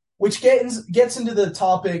anyway, which gets into the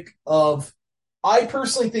topic of I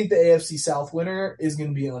personally think the AFC South winner is going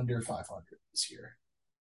to be under 500 this year.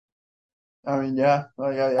 I mean, yeah.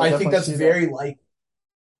 Like, I I think definitely that's see that. very likely.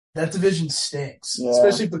 That division stinks, Yeah.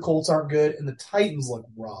 especially if the Colts aren't good and the Titans look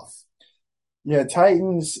rough. Yeah,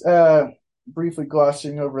 Titans, briefly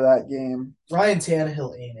glossing over that game. Ryan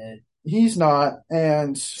Tannehill ain't it. He's not,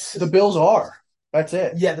 and the Bills are. That's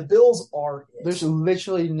it. Yeah, the Bills are it. There's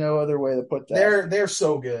literally no other way to put that. They're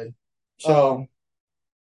so good. So,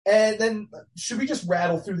 and then should we just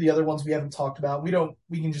rattle through the other ones we haven't talked about? We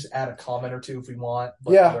can just add a comment or two if we want.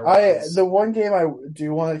 But yeah, the one game I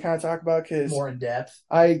do want to kind of talk about because more in depth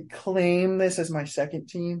I claim this as my second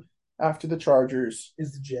team after the Chargers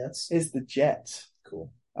is the Jets. Is the Jets.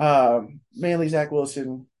 Cool. Mainly Zach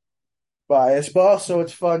Wilson bias, but also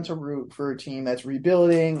it's fun to root for a team that's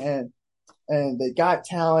rebuilding and they got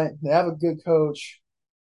talent. They have a good coach.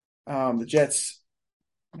 The Jets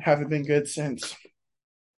haven't been good since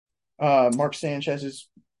Mark Sanchez's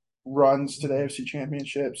runs to the AFC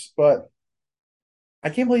Championships, but I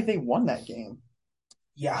can't believe they won that game.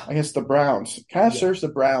 Yeah, against the Browns. Kind of serves the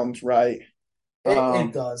Browns right.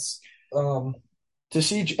 It does. To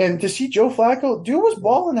see Joe Flacco, dude was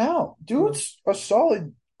balling out. Dude's a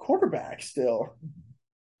solid quarterback still.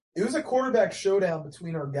 It was a quarterback showdown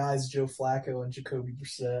between our guys, Joe Flacco and Jacoby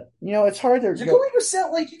Brissett. You know, it's hard to Jacoby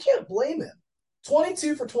Brissett, like, you can't blame him.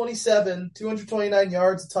 22 for 27, 229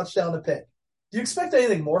 yards, a touchdown to pick. Do you expect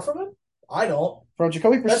anything more from him? I don't. From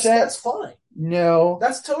Jacoby Brissett? That's fine. No.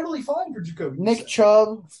 That's totally fine for Jacoby Brissett. Nick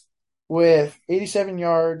Chubb with 87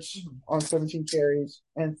 yards on 17 carries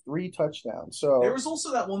and 3 touchdowns. So there was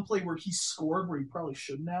also that one play where he scored where he probably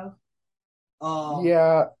shouldn't have.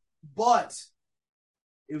 Yeah. But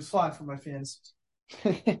it was fine for my fantasy.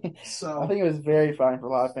 So I think it was very fine for a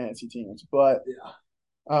lot of fantasy teams. But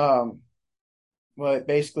but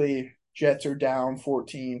basically Jets are down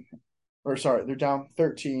 14. Or sorry, they're down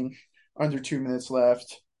 13, under 2 minutes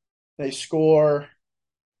left. They score,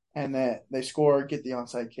 and then they score, get the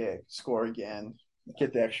onside kick, score again,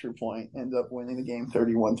 get the extra point, end up winning the game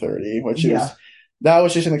 31-30, which that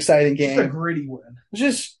was just an exciting game. Just a gritty win.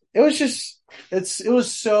 It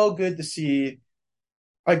was so good to see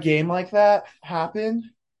a game like that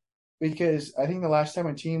happen because I think the last time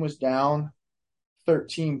a team was down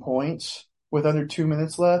 13 points with under 2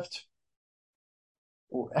 minutes left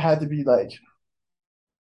had to be like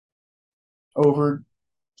over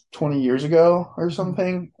 20 years ago or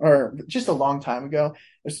something, or just a long time ago.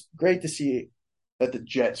 It's great to see that the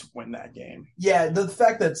Jets win that game. Yeah, the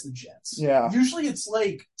fact that it's the Jets. Yeah. Usually it's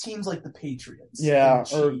like teams like the Patriots. Yeah. And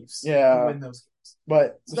the Chiefs who win those games.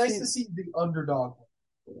 But it's nice to see the underdog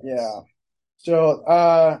win. Yeah. So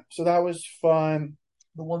that was fun.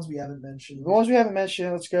 The ones we haven't mentioned.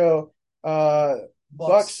 Let's go.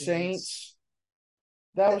 Bucks Saints.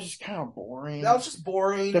 That was just kind of boring.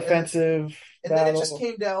 Defensive. And then it just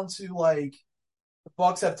came down to like the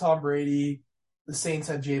Bucks have Tom Brady, the Saints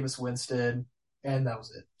have Jameis Winston, and that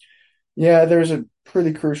was it. Yeah, there was a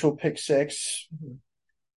pretty crucial pick six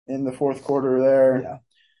in the fourth quarter there. Yeah.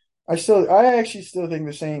 I actually still think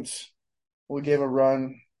the Saints will give a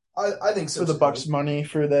run. I think so for the Bucks money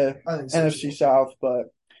for the NFC South, but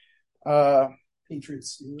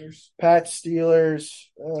Patriots Steelers. Pats Steelers.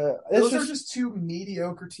 Those are just two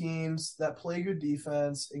mediocre teams that play good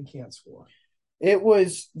defense and can't score. It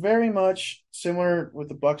was very much similar with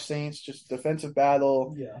the Bucks Saints, just defensive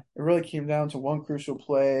battle. Yeah. It really came down to one crucial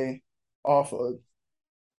play off of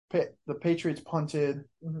the Patriots punted.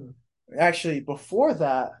 Mm-hmm. Actually, before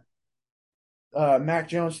that, Mac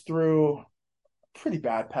Jones threw a pretty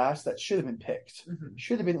bad pass that should have been picked. Mm-hmm.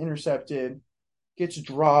 Should have been intercepted, gets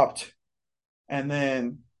dropped, and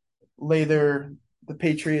then later the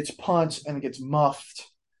Patriots punt and it gets muffed.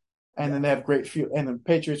 And then they have great field, and the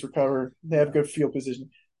Patriots recover. They have good field position.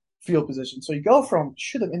 So you go from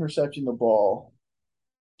should have intercepting the ball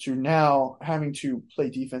to now having to play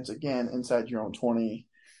defense again inside your own 20.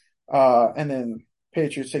 And then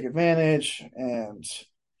Patriots take advantage. And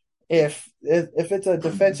if it's a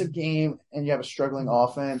defensive game and you have a struggling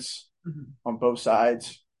offense on both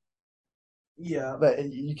sides,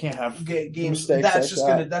 you can't have games. That's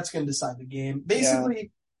gonna decide the game.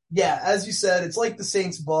 Basically, as you said, it's like the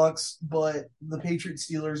Saints Bucks, but the Patriots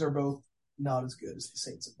Steelers are both not as good as the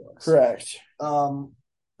Saints and Bucks. Correct.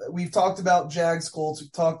 We've talked about Jags Colts.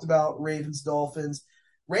 We've talked about Ravens Dolphins.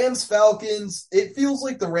 Rams Falcons, it feels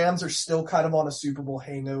like the Rams are still kind of on a Super Bowl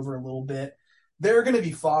hangover a little bit. They're going to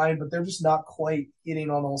be fine, but they're just not quite hitting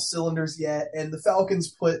on all cylinders yet. And the Falcons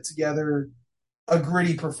put together a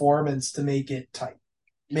gritty performance to make it tight,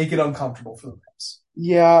 make it uncomfortable for the Rams.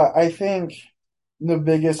 Yeah, I think the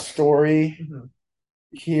biggest story Mm-hmm.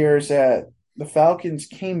 here is that the Falcons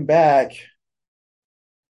came back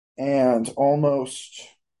and almost,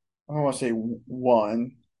 I don't want to say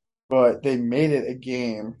won, but they made it a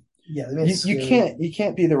game. Yeah, they made it You scary.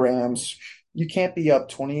 can't be the Rams. You can't be up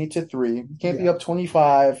 28-3. You can't be Yeah. up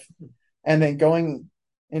 25 and then going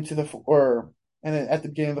into the or and then at the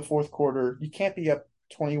beginning of the fourth quarter, you can't be up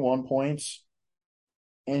 21 points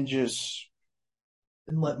and just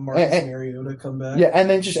And let and, Marcus and- Mariota come back. yeah, and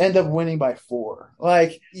then just end up winning by 4.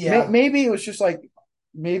 Like Yeah. maybe it was just like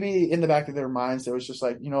maybe in the back of their minds it was just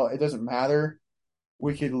like, it doesn't matter.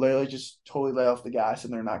 We could literally just totally let off the gas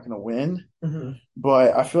and they're not going to win. Mm-hmm.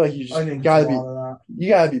 But I feel like I think there's a lot of that. you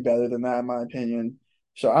gotta be better than that in my opinion.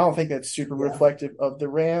 So I don't think that's super Yeah. reflective of the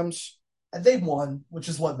Rams. And they won, which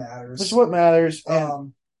is what matters. Which is what matters. And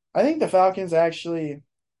Um, I think the Falcons actually,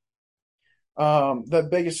 the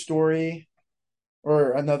biggest story,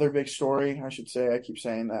 or another big story, I should say, I keep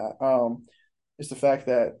saying that, is the fact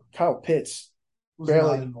that Kyle Pitts was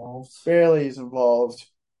barely not involved. barely is involved.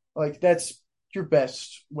 Like that's your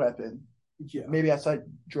best weapon. Yeah. Maybe outside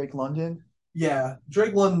Drake London. Yeah.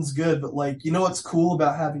 Drake London's good, but like, you know what's cool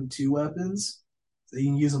about having two weapons? So you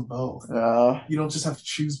can use them both. You don't just have to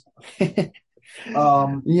choose one.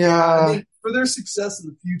 I yeah, think for their success in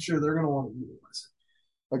the future, they're going to want to utilize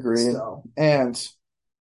agreed. it. So, And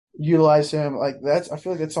utilize him like that's. I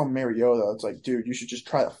feel like that's on Mariota. It's like, dude, you should just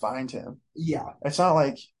try to find him. yeah. It's not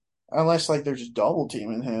like unless like they're just double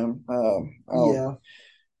teaming him. Yeah.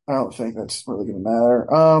 I don't think that's really going to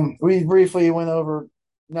matter. We briefly went over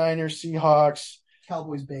Niners, Seahawks,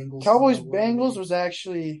 Cowboys, Bengals. Cowboys, Bengals was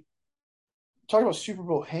actually talking about Super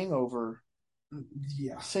Bowl hangover.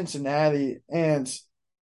 Yeah. Cincinnati, and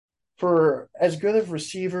for as good of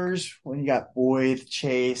receivers, when you got Boyd,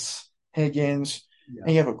 Chase, Higgins, Yeah.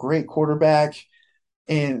 and you have a great quarterback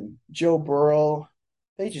and Joe Burrow,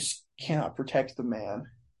 they just cannot protect the man.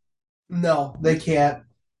 No, they can't.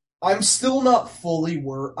 I'm still not fully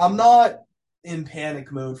worried. I'm not in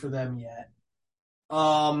panic mode for them yet.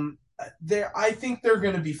 I think they're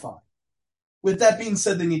going to be fine. With that being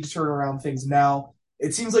said, they need to turn around things now.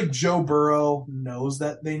 It seems like Joe Burrow knows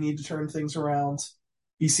that they need to turn things around.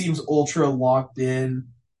 He seems ultra locked in.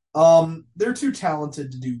 They're too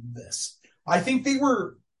talented to do this. I think they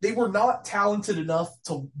were not talented enough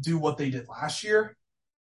to do what they did last year.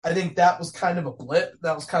 I think that was kind of a blip.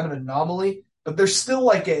 That was kind of an anomaly. But they're still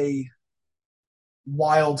like a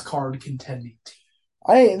wild card contending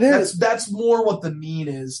team. That's more what the mean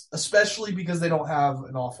is, especially because they don't have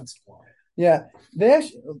an offensive line. Yeah,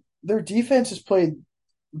 their defense has played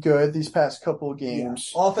good these past couple of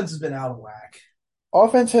games. Yeah. Offense has been out of whack.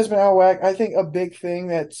 Offense has been out of whack. I think a big thing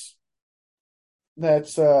that's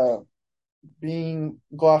being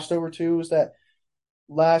glossed over too is that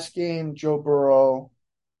last game Joe Burrow,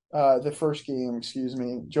 the first game, excuse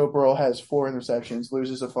me, Joe Burrow has 4 interceptions,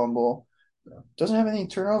 loses a fumble, doesn't have any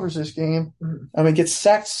turnovers this game. Mm-hmm. I mean, gets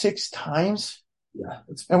sacked 6 times. Yeah,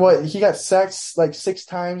 and what he got sacked like 6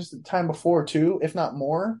 times the time before too, if not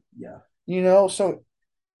more. Yeah, so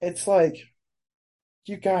it's like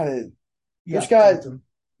you got it. Yeah,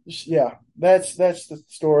 that's the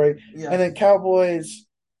story. Yeah. And then Cowboys,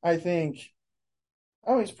 I think,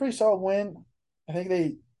 it's a pretty solid win. I think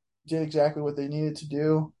they did exactly what they needed to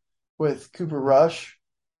do with Cooper Rush,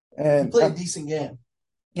 and he played a decent game.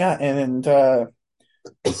 Yeah, and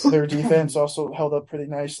their defense also held up pretty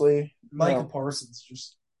nicely. Micah Parsons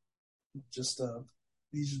just he's just a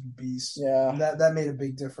beast. Yeah, and that made a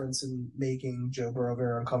big difference in making Joe Burrow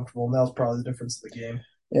very uncomfortable, and that was probably the difference in the game.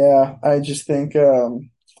 Yeah, I just think I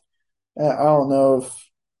don't know if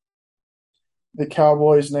the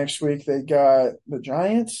Cowboys next week they got the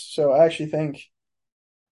Giants, so I actually think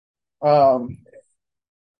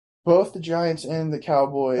both the Giants and the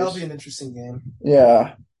Cowboys. That'll be an interesting game.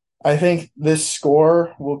 Yeah, I think this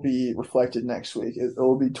score will be reflected next week. It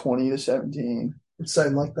will be 20-17.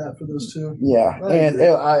 Something like that for those two. Yeah, and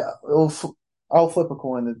I'll flip a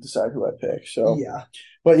coin to decide who I pick. So yeah,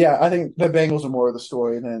 but yeah, I think the Bengals are more of the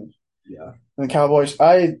story than the Cowboys.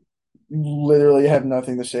 I literally have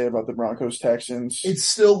nothing to say about the Broncos Texans. It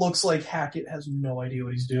still looks like Hackett has no idea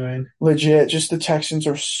what he's doing. Legit, just the Texans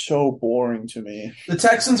are so boring to me. The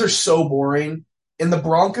Texans are so boring, and the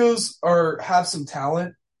Broncos have some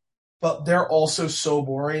talent, but they're also so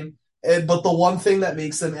boring. But the one thing that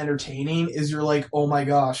makes them entertaining is you're like, oh my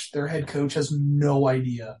gosh, their head coach has no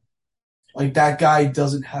idea. Like that guy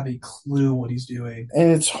doesn't have a clue what he's doing.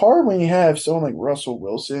 And it's hard when you have someone like Russell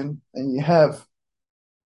Wilson and you have,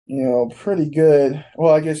 pretty good.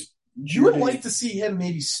 Well, I guess You would like Judy. to see him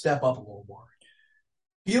maybe step up a little more,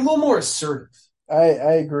 be a little more assertive.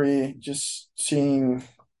 I agree. Just seeing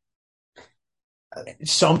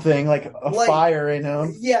something like a Like, fire in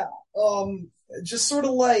him, yeah, just sort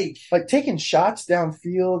of like like taking shots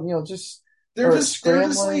downfield, just they're or they're just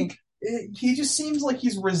scrambling. like he just seems like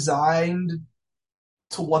he's resigned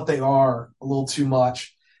to what they are a little too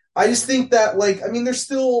much. I just think that like I mean they're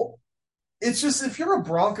still it's just if you're a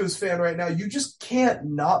Broncos fan right now, you just can't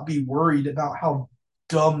not be worried about how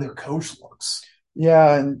dumb their coach looks.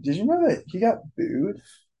 Yeah, and did you know that he got booed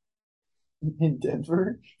in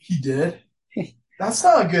Denver? He did. That's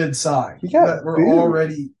not a good sign He got that we're booed.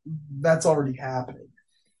 already that's already happening.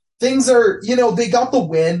 Things are, they got the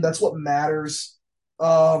win. That's what matters.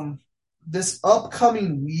 This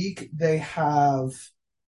upcoming week they have.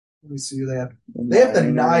 Let me see who they have. The They have the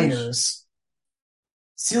Niners. Niners.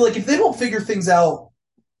 See, like if they don't figure things out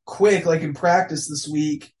quick, like in practice this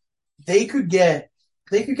week, they could get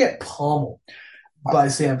they could get pummeled by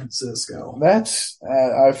San Francisco. That's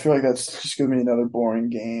I feel like that's just gonna be another boring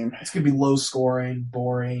game. It's gonna be low scoring,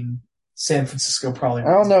 boring. San Francisco probably I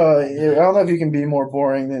don't wins. know. I don't know if you can be more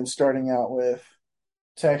boring than starting out with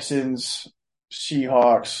Texans,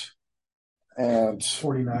 Seahawks, and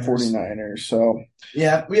 49ers. 49ers. So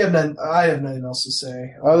Yeah, we have none. I have nothing else to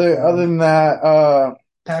say about other them. than that,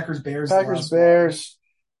 Packers Bears the Packers last one. Bears,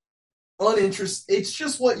 Uninterested. It's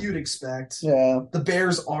just what you'd expect. yeah. The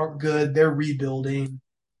Bears aren't good. They're rebuilding.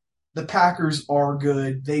 The Packers are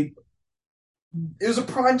good. It was a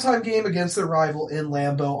primetime game against their rival in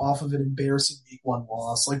Lambeau off of an embarrassing week 1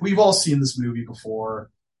 loss. Like we've all seen this movie before.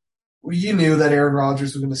 You knew that Aaron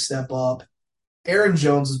Rodgers was going to step up. Aaron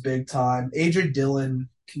Jones is big time. AJ Dillon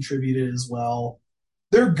contributed as well.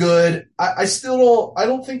 They're good. I still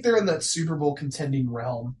don't think they're in that Super Bowl contending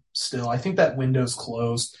realm still. I think that window's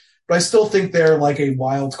closed. But I still think they're like a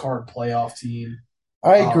wild card playoff team.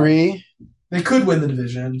 I Um, agree. they could win the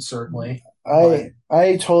division, certainly. But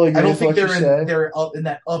I totally I agree don't with think what you said. they're up in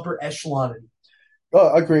that upper echelon.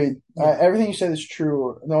 Oh, agreed. Yeah. Everything you said is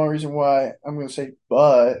true. The only reason why I'm going to say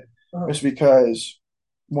but is Oh, because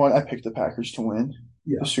one, I picked the Packers to win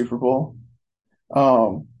the yeah. Super Bowl.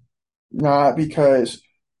 Um, Not because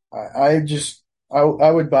I just I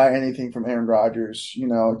would buy anything from Aaron Rodgers,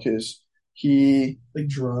 because he Like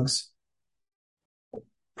drugs.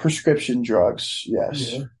 prescription drugs,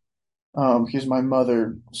 yes. Yeah. Because my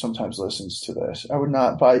mother sometimes listens to this. I would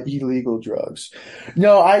not buy illegal drugs.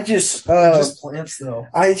 No, I just They're just plants though.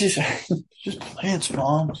 I just just plants,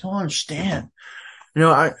 mom. I don't understand.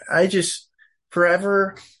 I just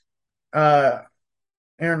forever uh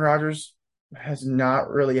Aaron Rodgers has not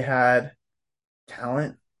really had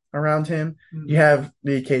talent around him. You Mm. have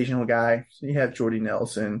the occasional guy. So you have Jordy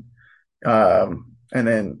Nelson, and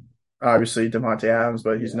then obviously Devontae Adams,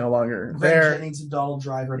 but he's Yeah. no longer Greg there. Jennings and Donald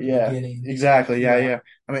Driver at the Yeah, beginning. exactly. Yeah, Yeah. yeah.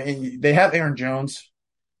 I mean, they have Aaron Jones,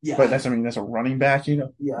 but Yeah. that's a running back. Yeah.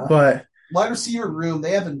 But Wide receiver room,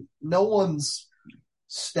 they haven't no one's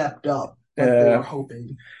stepped up like they were uh,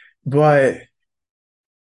 hoping. but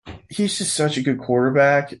he's just such a good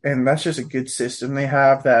quarterback, and that's just a good system they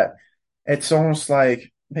have that it's almost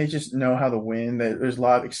like they just know how to win. There's a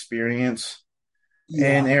lot of experience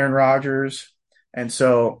in Yeah. Aaron Rodgers, and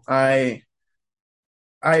so I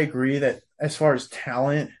agree that as far as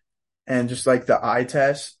talent and just like the eye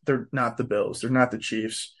test, they're not the Bills, they're not the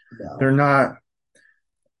Chiefs, No. they're not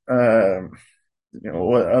um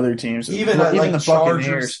what other teams, Even well, even like the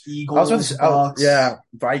Chargers, Buccaneers. I was about to Eagles, say, Bucks, yeah,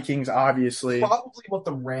 Vikings, obviously. probably what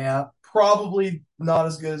the probably not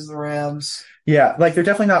as good as the Rams. Yeah, like they're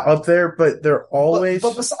definitely not up there, but they're But always,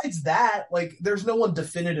 besides that, like there's no one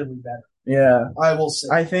definitively better. yeah. I will say,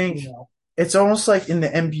 I think you know. it's almost like in the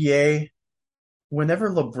NBA, whenever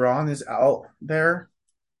LeBron is out there,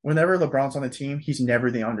 whenever LeBron's on the team, he's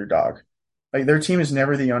never the underdog. Like their team is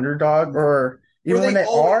never the underdog, or Where even when they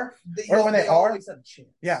are, or when they they are, always have a chance.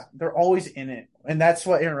 yeah, they're always in it. And that's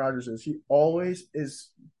what Aaron Rodgers is. He always is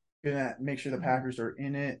gonna make sure the Packers are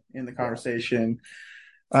in it in the conversation.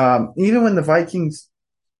 Even when the Vikings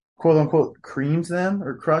quote unquote creams them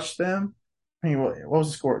or crushed them. I mean, what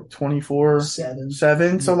was the score? 24-7.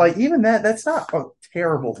 7. So like even that's not a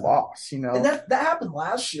terrible loss, And that happened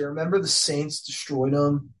last year. Remember the Saints destroyed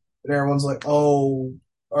them, and everyone's like, "Oh,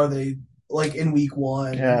 are they like in week one,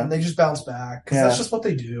 and then Yeah. they just bounce back because that's Yeah. just what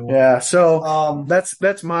they do. Yeah. So Um,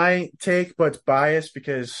 that's my take, but it's biased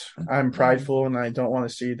because I'm prideful and I don't want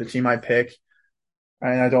to see the team I pick,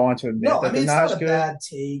 and I don't want to admit no, I that they're mean it's not not as a good. bad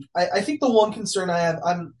take. I think the one concern I have,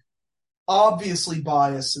 I'm obviously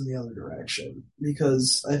biased in the other direction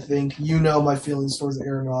because I think you know my feelings towards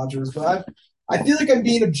Aaron Rodgers, but I feel like I'm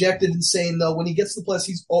being objective in saying though when he gets to the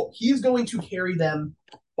playoffs, he is going to carry them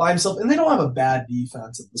by himself, and they don't have a bad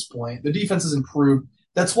defense at this point. The defense has improved.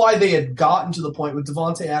 That's why they had gotten to the point with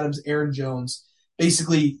Devontae Adams, Aaron Jones.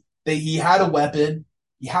 Basically, he had a weapon,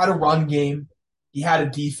 he had a run game, he had a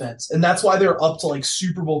defense, and that's why they're up to like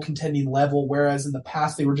Super Bowl contending level. Whereas in the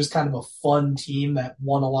past, they were just kind of a fun team that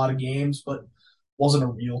won a lot of games, but wasn't a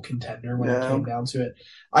real contender when it Yeah. came down to it.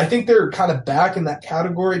 I think they're kind of back in that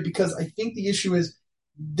category because I think the issue is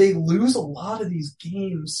they lose a lot of these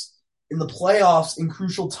games in the playoffs in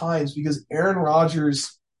crucial times because Aaron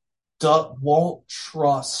Rodgers won't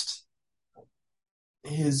trust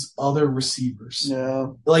his other receivers. Yeah.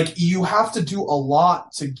 Like you have to do a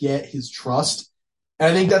lot to get his trust.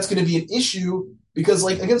 And I think that's going to be an issue because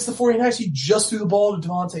like against the 49ers, he just threw the ball to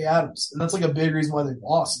Devontae Adams. And that's like a big reason why they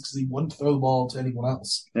lost because he wouldn't throw the ball to anyone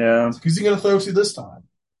else. Yeah. Who's he going to throw to this time?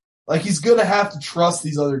 Like he's going to have to trust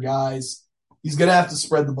these other guys. He's going to have to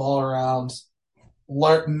spread the ball around,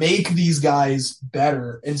 make these guys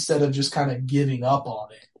better instead of just kind of giving up on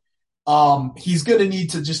it. He's going to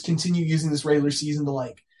need to just continue using this regular season to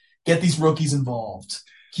like get these rookies involved.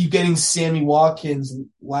 Keep getting Sammy Watkins,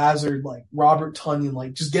 Lazard, like Robert Tonyan,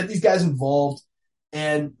 like just get these guys involved,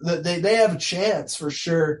 and they have a chance for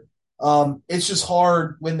sure. It's just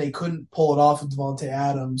hard when they couldn't pull it off with Devontae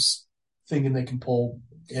Adams, thinking they can pull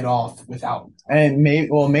it off without him. And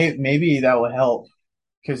maybe that will help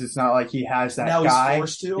because it's not like he has that Now guy. he's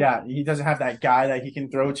forced to. Yeah, he doesn't have that guy that he can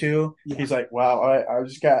throw to. Yeah. He's like, wow,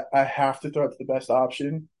 I have to throw it to the best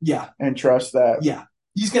option Yeah, and trust that. yeah,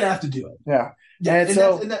 he's gonna have to do it. Yeah. Yeah, And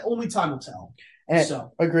so that only time will tell. and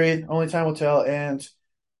So agreed. Only time will tell. And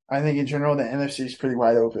I think in general the NFC is pretty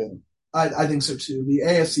wide open. I think so too. The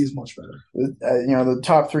AFC is much better. The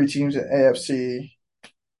top three teams in AFC: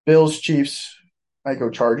 Bills, Chiefs. I go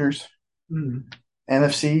Chargers. Mm.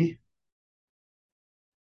 NFC,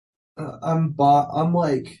 I'm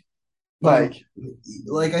like like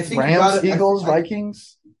I think you Rams, got Eagles,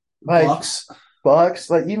 Vikings, like Bucks. Bucks.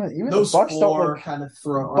 Like even Those the Bucks don't four look. kind of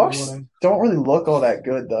throw are Bucks winning. don't really look all that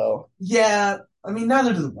good though. Yeah, I mean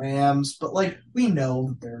neither do the Rams, but like we know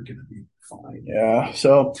that they're gonna be fine. Yeah.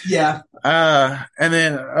 So Yeah, and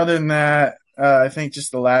then other than that, I think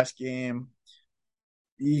just the last game,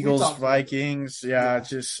 Eagles talked about it. Vikings. Yeah.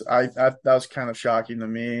 Just I that was kind of shocking to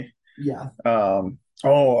me. Yeah, Oh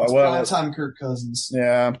it's well. prime time Kirk Cousins.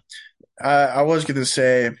 Yeah. I was gonna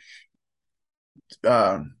say,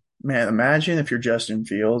 man, imagine if you're Justin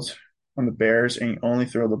Fields on the Bears and you only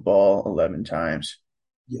throw the ball 11 times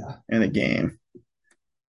Yeah, in a game.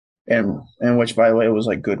 And which, by the way, was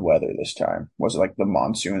like good weather this time. Was it like the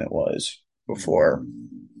monsoon it was before?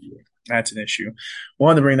 That's an issue.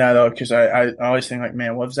 Wanted to bring that up because I always think like,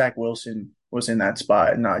 man, what if Zach Wilson was in that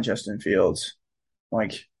spot and not Justin Fields?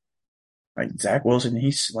 Like Zach Wilson,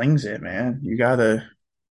 he slings it, man. You gotta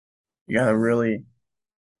really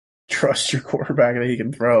trust your quarterback that he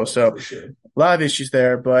can throw. So for sure. a lot of issues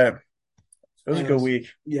there, but it was a good Anyways, week.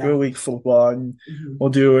 yeah. Good week football. And we'll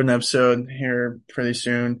do an episode here pretty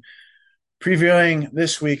soon previewing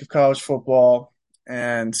this week of college football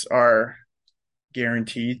and our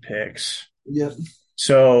guaranteed picks. Yep.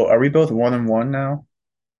 So are we both 1-1 now?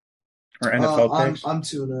 Or NFL picks? I'm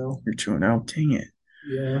 2-0. You're 2-0. Dang it.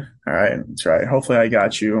 Yeah. All right. That's right. Hopefully I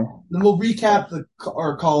got you. Then we'll recap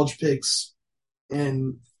our college picks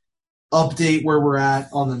and update where we're at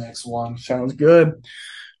on the next one. Sounds good.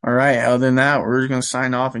 All right. Other than that, we're going to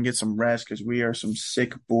sign off and get some rest because we are some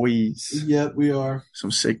sick boys. Yep, we are. Some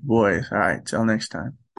sick boys. All right. Till next time.